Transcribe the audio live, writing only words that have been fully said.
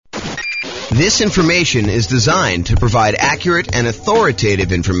This information is designed to provide accurate and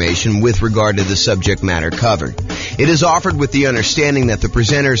authoritative information with regard to the subject matter covered. It is offered with the understanding that the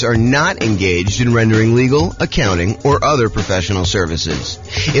presenters are not engaged in rendering legal, accounting, or other professional services.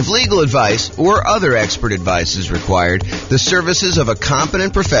 If legal advice or other expert advice is required, the services of a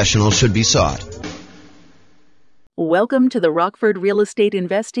competent professional should be sought. Welcome to the Rockford Real Estate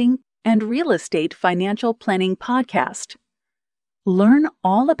Investing and Real Estate Financial Planning Podcast. Learn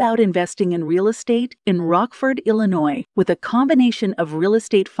all about investing in real estate in Rockford, Illinois, with a combination of real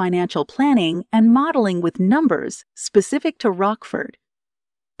estate financial planning and modeling with numbers specific to Rockford.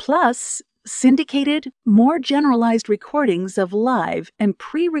 Plus, syndicated, more generalized recordings of live and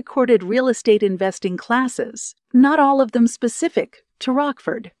pre-recorded real estate investing classes, not all of them specific to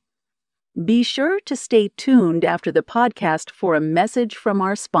Rockford. Be sure to stay tuned after the podcast for a message from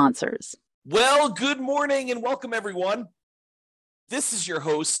our sponsors. Well, good morning and welcome, everyone. This is your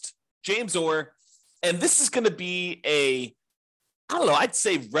host, James Orr, and this is going to be I'd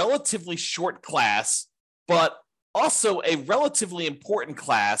say relatively short class, but also a relatively important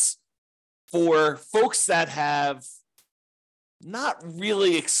class for folks that have not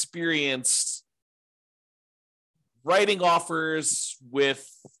really experienced writing offers with,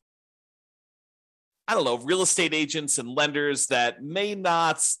 real estate agents and lenders that may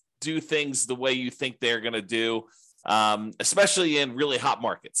not do things the way you think they're going to do. Especially in really hot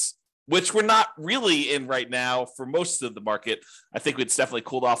markets, which we're not really in right now for most of the market. I think it's definitely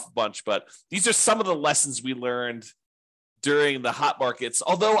cooled off a bunch, but these are some of the lessons we learned during the hot markets.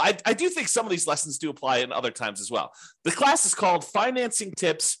 Although I do think some of these lessons do apply in other times as well. The class is called Financing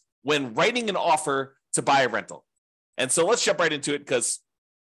Tips When Writing an Offer to Buy a Rental. And so let's jump right into it because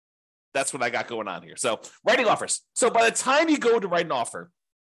that's what I got going on here. So writing offers. So by the time you go to write an offer,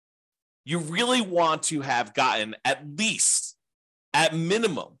 you really want to have gotten at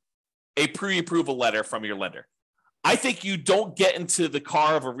minimum, a pre-approval letter from your lender. I think you don't get into the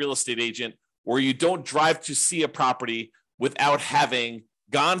car of a real estate agent or you don't drive to see a property without having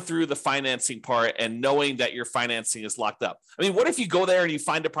gone through the financing part and knowing that your financing is locked up. I mean, what if you go there and you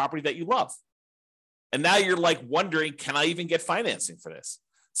find a property that you love? And now you're like wondering, can I even get financing for this?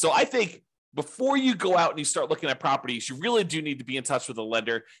 So I think before you go out and you start looking at properties, you really do need to be in touch with a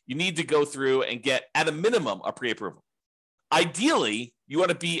lender. You need to go through and get, at a minimum, a pre-approval. Ideally, you want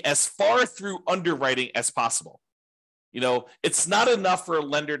to be as far through underwriting as possible. It's not enough for a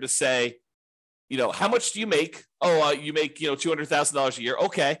lender to say, how much do you make? Oh, you make, $200,000 a year.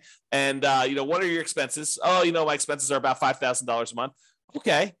 Okay. And, what are your expenses? Oh, my expenses are about $5,000 a month.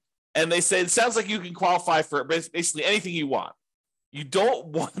 Okay. And they say, it sounds like you can qualify for basically anything you want. You don't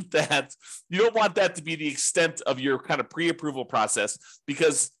want that. You don't want that to be the extent of your kind of pre-approval process,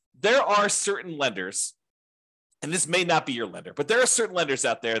 because there are certain lenders, and this may not be your lender, but there are certain lenders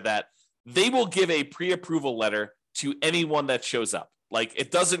out there that they will give a pre-approval letter to anyone that shows up. Like,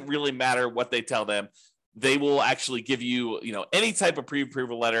 it doesn't really matter what they tell them. They will actually give you, any type of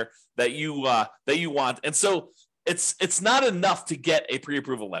pre-approval letter that you want. And so it's not enough to get a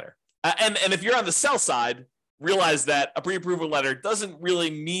pre-approval letter. And if you're on the sell side, realize that a pre-approval letter doesn't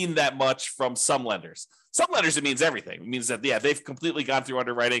really mean that much from some lenders. Some lenders, it means everything. It means that, they've completely gone through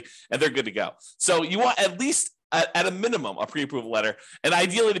underwriting and they're good to go. So you want at least at a minimum, a pre-approval letter, and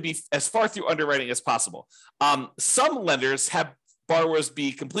ideally to be as far through underwriting as possible. Some lenders have borrowers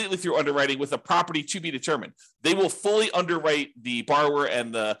be completely through underwriting with a property to be determined. They will fully underwrite the borrower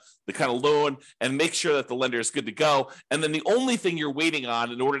and the kind of loan and make sure that the lender is good to go. And then the only thing you're waiting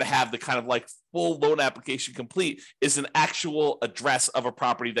on in order to have the kind of like full loan application complete is an actual address of a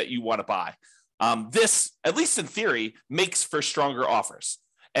property that you want to buy. This, at least in theory, makes for stronger offers.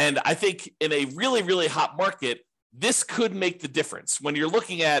 And I think in a really, really hot market, this could make the difference when you're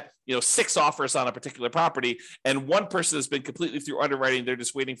looking at, 6 offers on a particular property and one person has been completely through underwriting. They're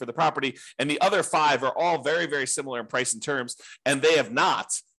just waiting for the property. And the other 5 are all very, very similar in price and terms, and they have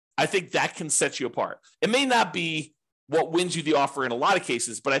not. I think that can set you apart. It may not be what wins you the offer in a lot of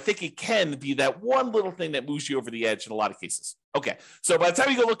cases, but I think it can be that one little thing that moves you over the edge in a lot of cases. Okay. So by the time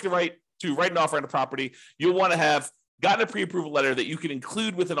you go look to write an offer on a property, you'll want to have gotten a pre-approval letter that you can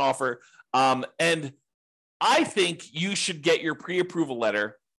include with an offer. And I think you should get your pre-approval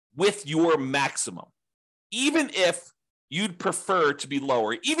letter with your maximum, even if you'd prefer to be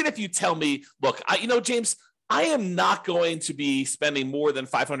lower. Even if you tell me, look, James, I am not going to be spending more than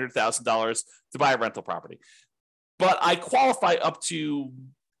 $500,000 to buy a rental property, but I qualify up to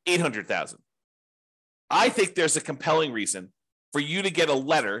 $800,000. I think there's a compelling reason for you to get a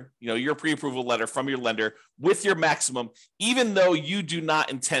letter, your pre-approval letter from your lender with your maximum, even though you do not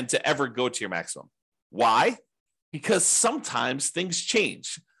intend to ever go to your maximum. Why? Because sometimes things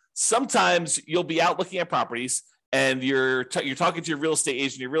change. sometimes you'll be out looking at properties and you're talking to your real estate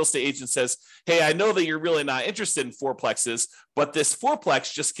agent. Your real estate agent says, hey, I know that you're really not interested in fourplexes, but this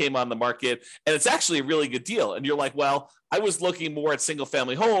fourplex just came on the market and it's actually a really good deal. And you're like, well, I was looking more at single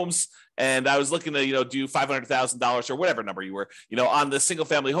family homes and I was looking to, do $500,000 or whatever number you were, on the single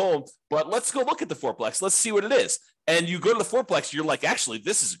family home, but let's go look at the fourplex. Let's see what it is. And you go to the fourplex, you're like, actually,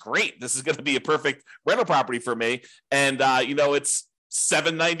 this is great. This is going to be a perfect rental property for me. And, it's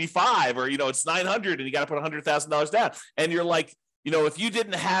 $795 or, it's $900 and you got to put $100,000 down. And you're like, if you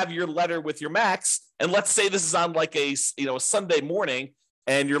didn't have your letter with your max, and let's say this is on like a Sunday morning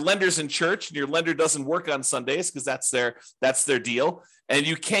and your lender's in church and your lender doesn't work on Sundays because that's their deal. And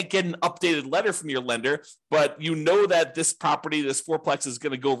you can't get an updated letter from your lender, but you know that this property, this fourplex is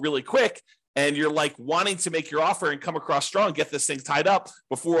going to go really quick. And you're like wanting to make your offer and come across strong, get this thing tied up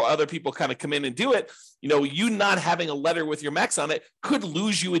before other people kind of come in and do it. You not having a letter with your max on it could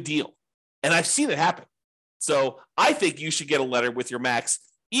lose you a deal. And I've seen it happen. So I think you should get a letter with your max,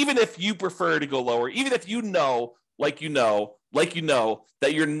 even if you prefer to go lower, even if you know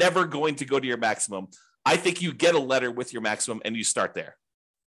that you're never going to go to your maximum. I think you get a letter with your maximum and you start there.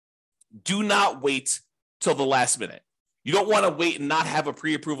 Do not wait till the last minute. You don't want to wait and not have a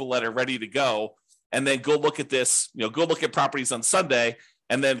pre-approval letter ready to go and then go look at this, go look at properties on Sunday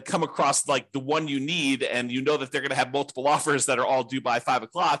and then come across like the one you need. And you know that they're going to have multiple offers that are all due by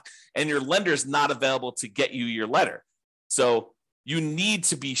 5:00 and your lender's not available to get you your letter. So you need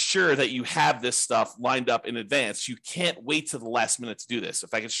to be sure that you have this stuff lined up in advance. You can't wait till the last minute to do this.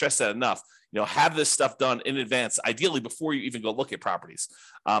 If I can stress that enough, have this stuff done in advance, ideally before you even go look at properties,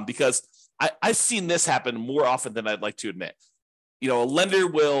 because I've seen this happen more often than I'd like to admit. A lender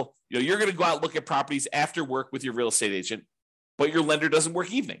will, you're going to go out and look at properties after work with your real estate agent, but your lender doesn't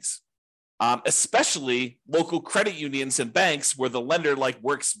work evenings, especially local credit unions and banks where the lender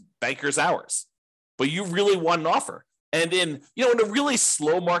works bankers' hours, but you really want an offer. And in a really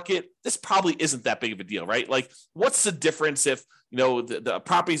slow market, this probably isn't that big of a deal, right? Like, what's the difference if, the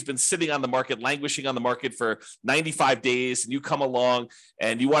property's been sitting on the market, languishing on the market for 95 days, and you come along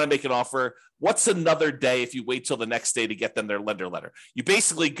and you want to make an offer? What's another day if you wait till the next day to get them their lender letter? You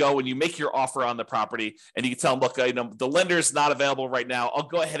basically go and you make your offer on the property and you tell them, look, the lender's not available right now. I'll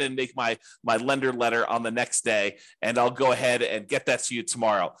go ahead and make my lender letter on the next day, and I'll go ahead and get that to you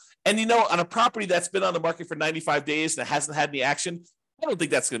tomorrow. And, on a property that's been on the market for 95 days and hasn't had any action, I don't think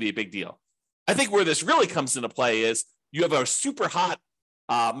that's going to be a big deal. I think where this really comes into play is you have a super hot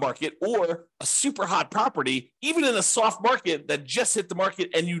market or a super hot property, even in a soft market that just hit the market,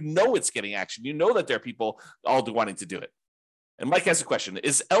 and it's getting action. That there are people all wanting to do it. And Mike has a question.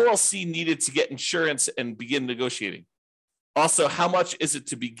 Is LLC needed to get insurance and begin negotiating? Also, how much is it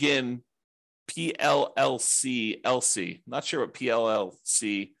to begin PLLC LC? Not sure what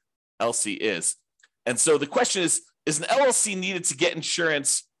PLLC LC is. And so the question is an LLC needed to get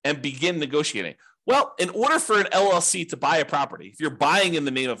insurance and begin negotiating? Well, in order for an LLC to buy a property, if you're buying in the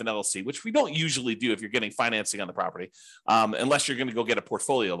name of an LLC, which we don't usually do if you're getting financing on the property, unless you're going to go get a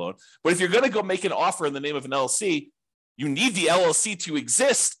portfolio loan. But if you're going to go make an offer in the name of an LLC, you need the LLC to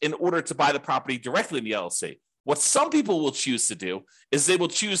exist in order to buy the property directly in the LLC. What some people will choose to do is they will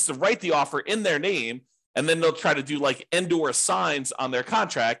choose to write the offer in their name, and then they'll try to do like endorse signs on their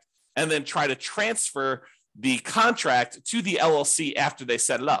contract, and then try to transfer the contract to the LLC after they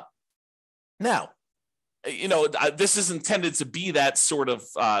set it up. Now, this is intended to be that sort of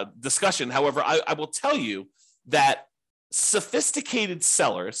discussion. However, I will tell you that sophisticated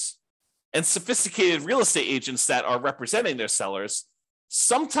sellers and sophisticated real estate agents that are representing their sellers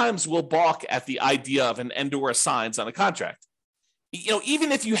sometimes will balk at the idea of an endorse signs on a contract.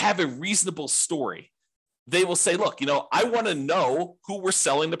 Even if you have a reasonable story, they will say, look, I want to know who we're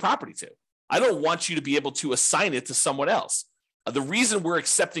selling the property to. I don't want you to be able to assign it to someone else. The reason we're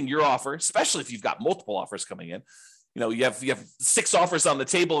accepting your offer, especially if you've got multiple offers coming in, you have 6 offers on the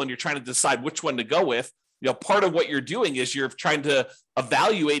table and you're trying to decide which one to go with. Part of what you're doing is you're trying to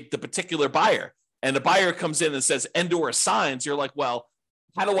evaluate the particular buyer. And the buyer comes in and says, endorse signs. You're like, well,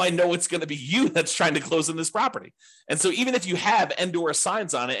 how do I know it's going to be you that's trying to close on this property? And so even if you have endorse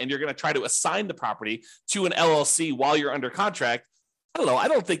signs on it and you're going to try to assign the property to an LLC while you're under contract, I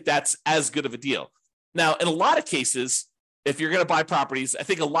don't think that's as good of a deal. Now, in a lot of cases, if you're going to buy properties, I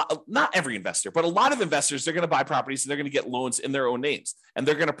think not every investor, but a lot of investors, they're going to buy properties and they're going to get loans in their own names. And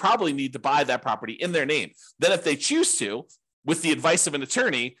they're going to probably need to buy that property in their name. Then if they choose to, with the advice of an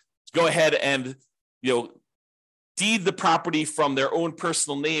attorney, go ahead and, deed the property from their own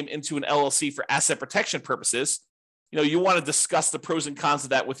personal name into an LLC for asset protection purposes, you want to discuss the pros and cons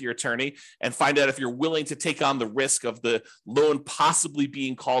of that with your attorney and find out if you're willing to take on the risk of the loan possibly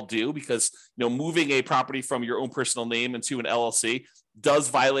being called due, because moving a property from your own personal name into an LLC does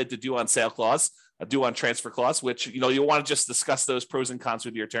violate the due on sale clause, a due on transfer clause, which you'll want to just discuss those pros and cons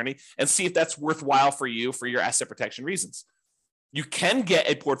with your attorney and see if that's worthwhile for you for your asset protection reasons. You can get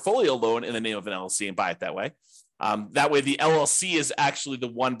a portfolio loan in the name of an LLC and buy it that way. That way, the LLC is actually the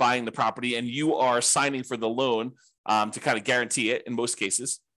one buying the property, and you are signing for the loan to kind of guarantee it in most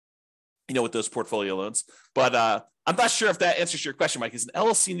cases, with those portfolio loans. But I'm not sure if that answers your question, Mike. Is an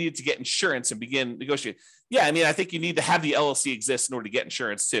LLC needed to get insurance and begin negotiating? Yeah, I think you need to have the LLC exist in order to get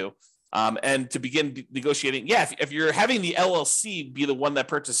insurance too. And to begin negotiating, if you're having the LLC be the one that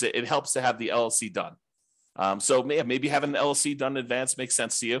purchases it, it helps to have the LLC done. So maybe having an LLC done in advance makes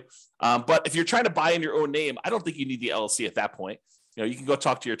sense to you. But if you're trying to buy in your own name, I don't think you need the LLC at that point. You can go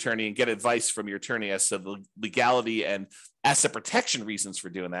talk to your attorney and get advice from your attorney as to the legality and asset protection reasons for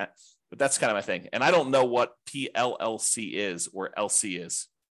doing that. But that's kind of my thing. And I don't know what PLLC is or LC is.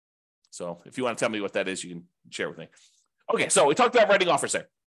 So if you want to tell me what that is, you can share with me. Okay, so we talked about writing offers there.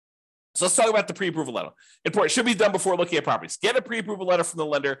 So let's talk about the pre-approval letter. Important, should be done before looking at properties. Get a pre-approval letter from the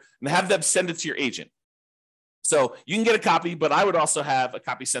lender and have them send it to your agent. So you can get a copy, but I would also have a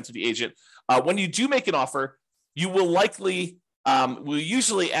copy sent to the agent. When you do make an offer, you will likely, we'll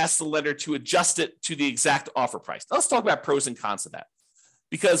usually ask the lender to adjust it to the exact offer price. Now, let's talk about pros and cons of that.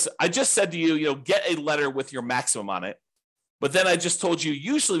 Because I just said to you, get a letter with your maximum on it. But then I just told you,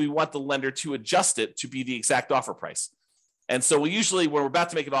 usually we want the lender to adjust it to be the exact offer price. And so we usually, when we're about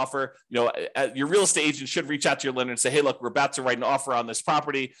to make an offer, your real estate agent should reach out to your lender and say, hey, look, we're about to write an offer on this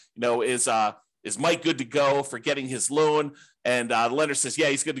property. Is Mike good to go for getting his loan? And the lender says, yeah,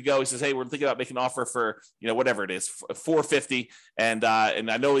 he's good to go. He says, hey, we're thinking about making an offer for, whatever it is, $450. And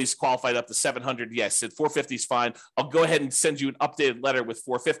I know he's qualified up to $700. Yes, said $450 is fine. I'll go ahead and send you an updated letter with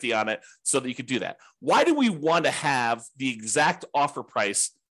 $450 on it so that you can do that. Why do we want to have the exact offer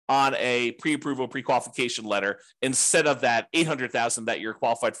price on a pre-approval, pre-qualification letter instead of that $800,000 that you're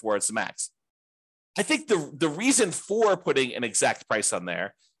qualified for as the max? I think the reason for putting an exact price on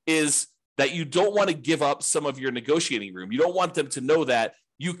there is that you don't want to give up some of your negotiating room. You don't want them to know that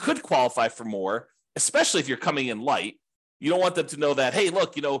you could qualify for more, especially if you're coming in light. You don't want them to know that, hey,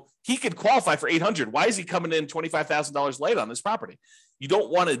 look, he could qualify for $800. Why is he coming in $25,000 light on this property? You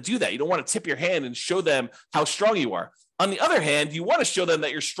don't want to do that. You don't want to tip your hand and show them how strong you are. On the other hand, you want to show them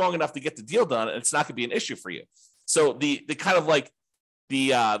that you're strong enough to get the deal done, and it's not going to be an issue for you. So the kind of like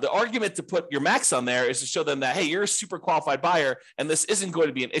the argument to put your max on there is to show them that, hey, you're a super qualified buyer, and this isn't going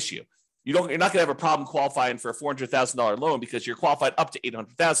to be an issue. You're not going to have a problem qualifying for a $400,000 loan because you're qualified up to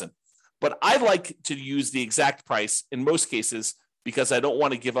 $800,000. But I like to use the exact price in most cases because I don't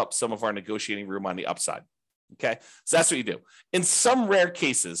want to give up some of our negotiating room on the upside. Okay, so that's what you do. In some rare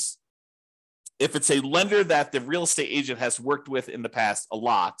cases, if it's a lender that the real estate agent has worked with in the past a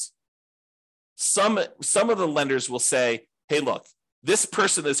lot, some of the lenders will say, hey, look, this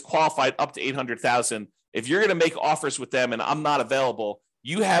person is qualified up to $800,000. If you're going to make offers with them and I'm not available,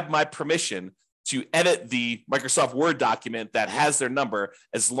 you have my permission to edit the Microsoft Word document that has their number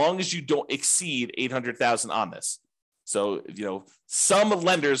as long as you don't exceed $800,000 on this. So, some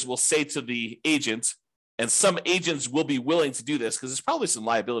lenders will say to the agent, and some agents will be willing to do this because there's probably some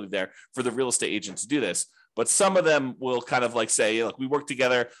liability there for the real estate agent to do this. But some of them will kind of like say, look, we work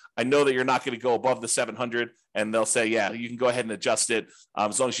together. I know that you're not going to go above the 700. And they'll say, yeah, you can go ahead and adjust it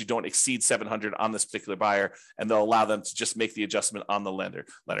as long as you don't exceed 700 on this particular buyer. And they'll allow them to just make the adjustment on the letter.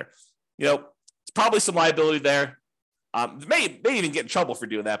 It's probably some liability there. May even get in trouble for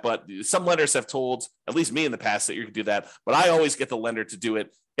doing that. But some lenders have told, at least me in the past, that you can do that. But I always get the lender to do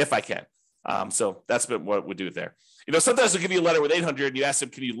it if I can. So that's been what we do there. Sometimes they'll give you a letter with 800 and you ask them,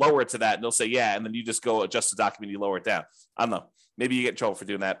 can you lower it to that? And they'll say, yeah. And then you just go adjust the document, and you lower it down. I don't know. Maybe you get in trouble for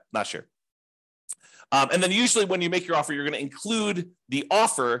doing that. Not sure. And then usually when you make your offer, you're going to include the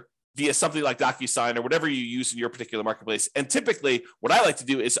offer via something like DocuSign or whatever you use in your particular marketplace. And typically what I like to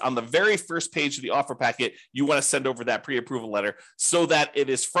do is on the very first page of the offer packet, you want to send over that pre-approval letter so that it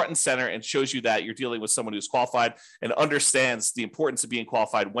is front and center and shows you that you're dealing with someone who's qualified and understands the importance of being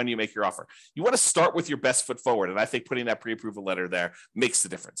qualified when you make your offer. You want to start with your best foot forward. And I think putting that pre-approval letter there makes the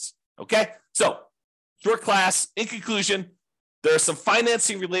difference. Okay. So short class, in conclusion, there are some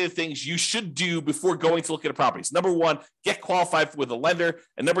financing related things you should do before going to look at properties. Number one, get qualified with a lender.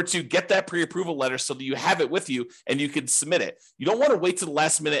 And number two, get that pre-approval letter so that you have it with you and you can submit it. You don't want to wait to the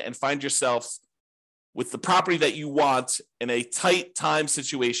last minute and find yourself with the property that you want in a tight time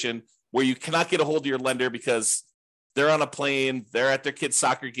situation where you cannot get a hold of your lender because they're on a plane, they're at their kid's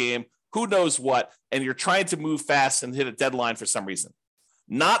soccer game, who knows what, and you're trying to move fast and hit a deadline for some reason.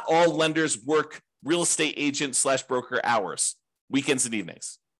 Not all lenders work real estate agent / broker hours, weekends and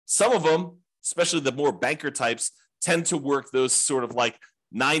evenings. Some of them, especially the more banker types, tend to work those sort of like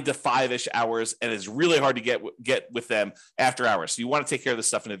 9 to 5-ish hours, and it's really hard to get with them after hours. So you want to take care of this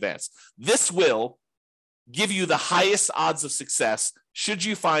stuff in advance. This will give you the highest odds of success should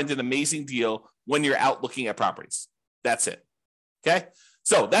you find an amazing deal when you're out looking at properties. That's it. Okay?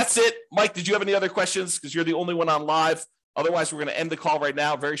 So that's it. Mike, did you have any other questions? Because you're the only one on live. Otherwise, we're going to end the call right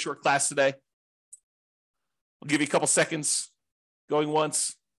now. Very short class today. I'll give you a couple seconds. Going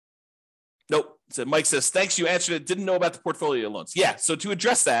once. Nope. So Mike says, thanks, you answered it. Didn't know about the portfolio loans. Yeah, so to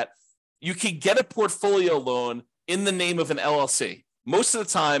address that, you can get a portfolio loan in the name of an LLC. Most of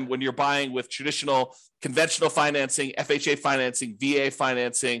the time when you're buying with traditional conventional financing, FHA financing, VA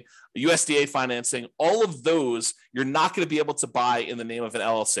financing, USDA financing, all of those, you're not going to be able to buy in the name of an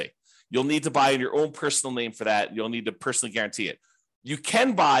LLC. You'll need to buy in your own personal name for that. You'll need to personally guarantee it. You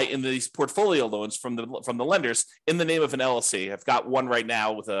can buy in these portfolio loans from the lenders in the name of an LLC. I've got one right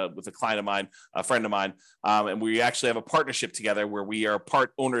now with a client of mine, a friend of mine, and we actually have a partnership together where we are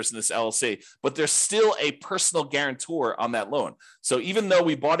part owners in this LLC. But there's still a personal guarantor on that loan. So even though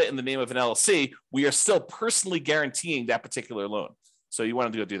we bought it in the name of an LLC, we are still personally guaranteeing that particular loan. So you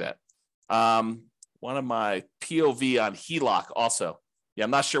want to go do that. One of my POV on HELOC also. Yeah,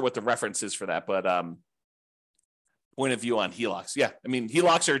 I'm not sure what the reference is for that, but point of view on HELOCs. Yeah, I mean,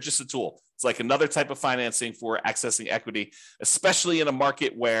 HELOCs are just a tool. It's like another type of financing for accessing equity, especially in a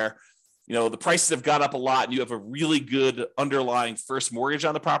market where, you know, the prices have gone up a lot and you have a really good underlying first mortgage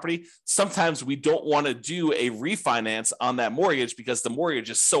on the property. Sometimes we don't want to do a refinance on that mortgage because the mortgage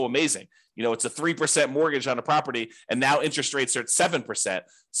is so amazing. You know, it's a 3% mortgage on a property and now interest rates are at 7%.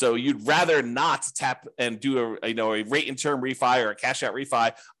 So you'd rather not tap and do a rate and term refi or a cash out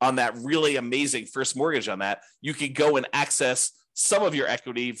refi on that really amazing first mortgage on that. You could go and access some of your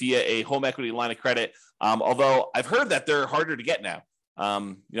equity via a home equity line of credit. Although I've heard that they're harder to get now.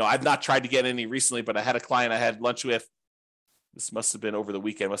 I've not tried to get any recently, but I had a client I had lunch with. This must have been over the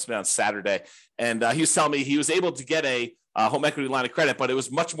weekend, must have been on Saturday. And he was telling me he was able to get a home equity line of credit, but it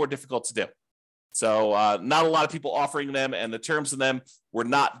was much more difficult to do. So not a lot of people offering them, and the terms of them were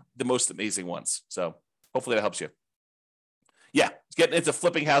not the most amazing ones. So hopefully that helps you. Yeah, getting into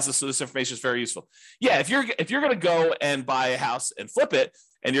flipping houses, so this information is very useful. Yeah, if you're going to go and buy a house and flip it,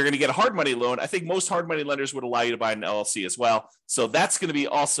 and you're going to get a hard money loan, I think most hard money lenders would allow you to buy an LLC as well. So that's going to be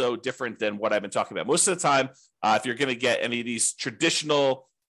also different than what I've been talking about. Most of the time, if you're going to get any of these traditional,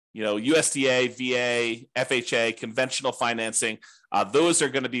 USDA, VA, FHA, conventional financing, those are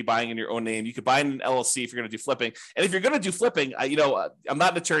going to be buying in your own name. You could buy in an LLC if you're going to do flipping. And if you're going to do flipping, I'm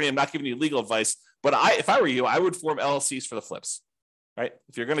not an attorney. I'm not giving you legal advice. But if I were you, I would form LLCs for the flips. Right?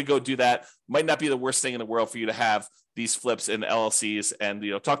 If you're going to go do that, might not be the worst thing in the world for you to have these flips in LLCs and,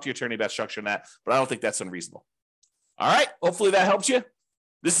 talk to your attorney about structuring that, but I don't think that's unreasonable. All right. Hopefully that helps you.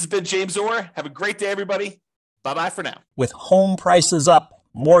 This has been James Orr. Have a great day, everybody. Bye-bye for now. With home prices up,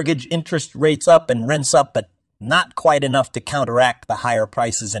 mortgage interest rates up, and rents up, but not quite enough to counteract the higher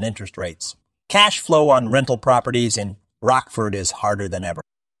prices and interest rates. Cash flow on rental properties in Rockford is harder than ever.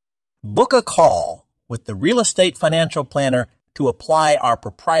 Book a call with the Real Estate Financial Planner to apply our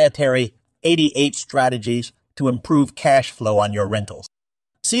proprietary 88 strategies to improve cash flow on your rentals.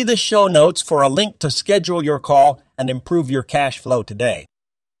 See the show notes for a link to schedule your call and improve your cash flow today.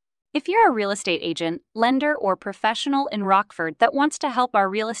 If you're a real estate agent, lender, or professional in Rockford that wants to help our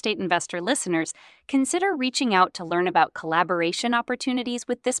real estate investor listeners, consider reaching out to learn about collaboration opportunities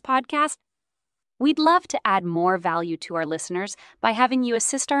with this podcast. We'd love to add more value to our listeners by having you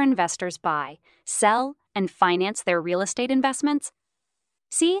assist our investors buy, sell, and finance their real estate investments.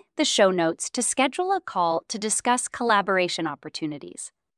 See the show notes to schedule a call to discuss collaboration opportunities.